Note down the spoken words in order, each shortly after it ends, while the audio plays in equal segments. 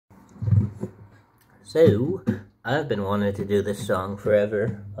So, I've been wanting to do this song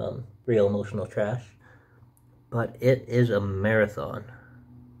forever, Real Emotional Trash, but it is a marathon,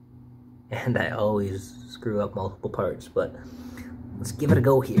 and I always screw up multiple parts, but let's give it a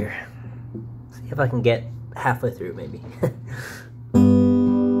go here. See if I can get halfway through, maybe.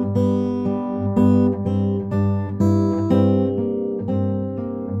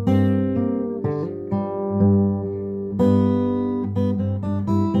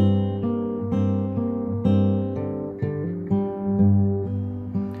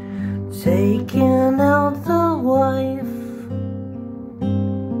 Taking out the wife,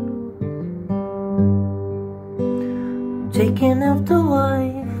 taking out the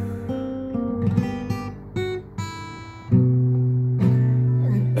wife,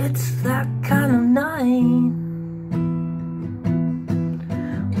 and it's that kind of night.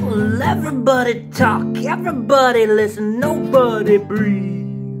 Well, everybody talk, everybody listen, nobody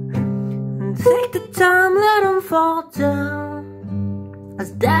breathe, and take the time, let them fall down,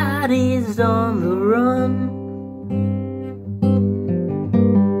 as daddy's on the run.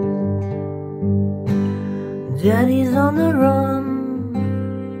 Daddy's on the run.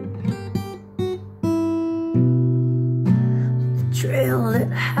 The trail,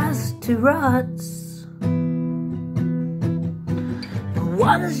 it has two ruts, and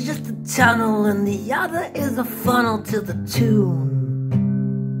one is just a tunnel and the other is a funnel to the tune.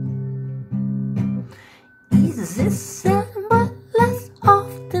 Easy said, but less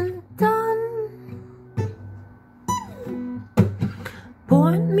often done.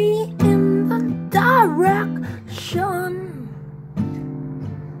 Point me in the direction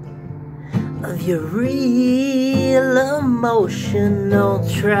of your real emotional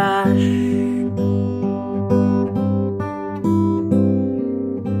trash.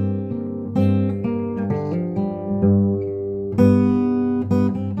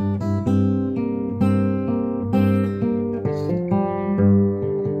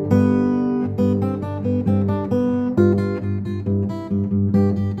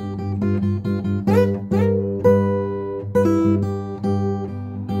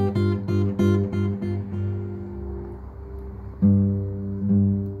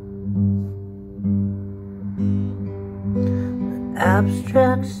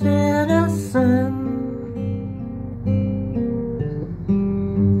 Abstract citizen,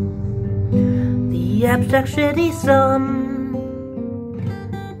 the abstract shitty son,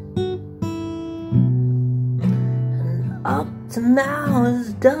 and up to now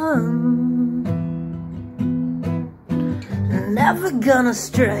is done. Never gonna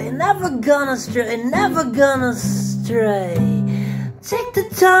stray, never gonna stray, never gonna stray. Take the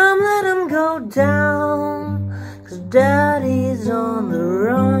time, let him go down, 'cause daddy's on the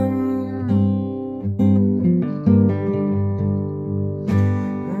run.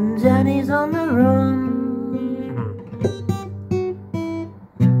 Daddy's on the run.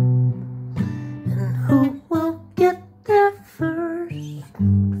 And who will get there first?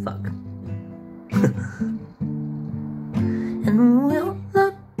 Fuck. And will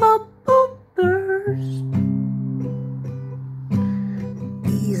the bubble burst?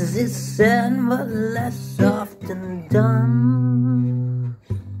 Easy said, but less often done.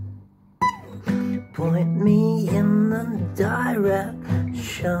 Point me in the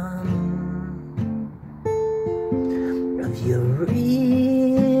direction of your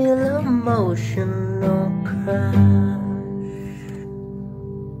real emotional crash.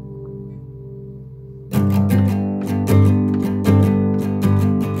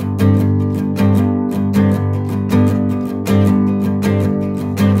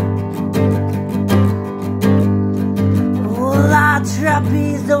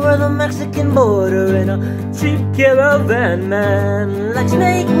 Trapeze over the Mexican border in a cheap caravan, man. Like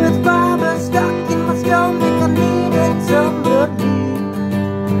snake with fiber stuck in my stomach, I needed somebody.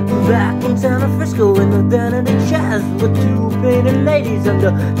 Back in town of Frisco in the vanity chairs with two painted ladies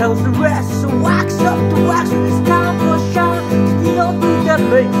under house arrest. So wax up the wax, it's time for a shot. It's the old food that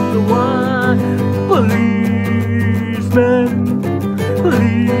makes the wine. Policeman,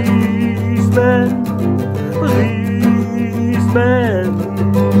 policeman, policeman.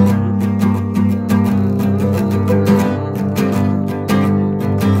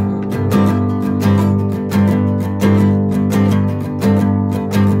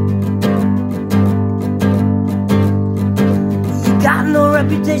 Got no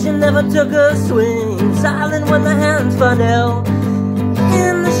reputation, never took a swing. Silent when the hands fell.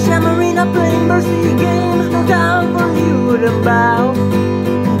 In the Shamarina playing mercy games, no time for you to bow.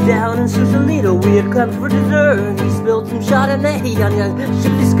 Down in Sausalito, we had come for dessert. He spilled some Chardonnay on your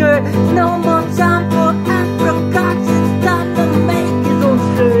shifty skirt. No more time for apricots, it's time to make his own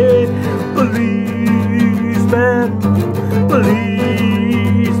stay. Believe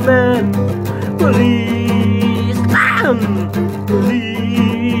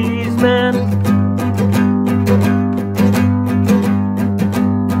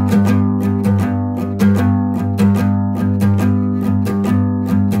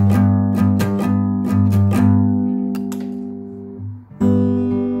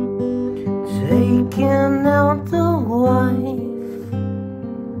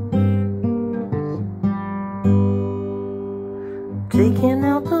taking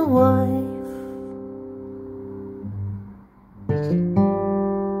out the wire.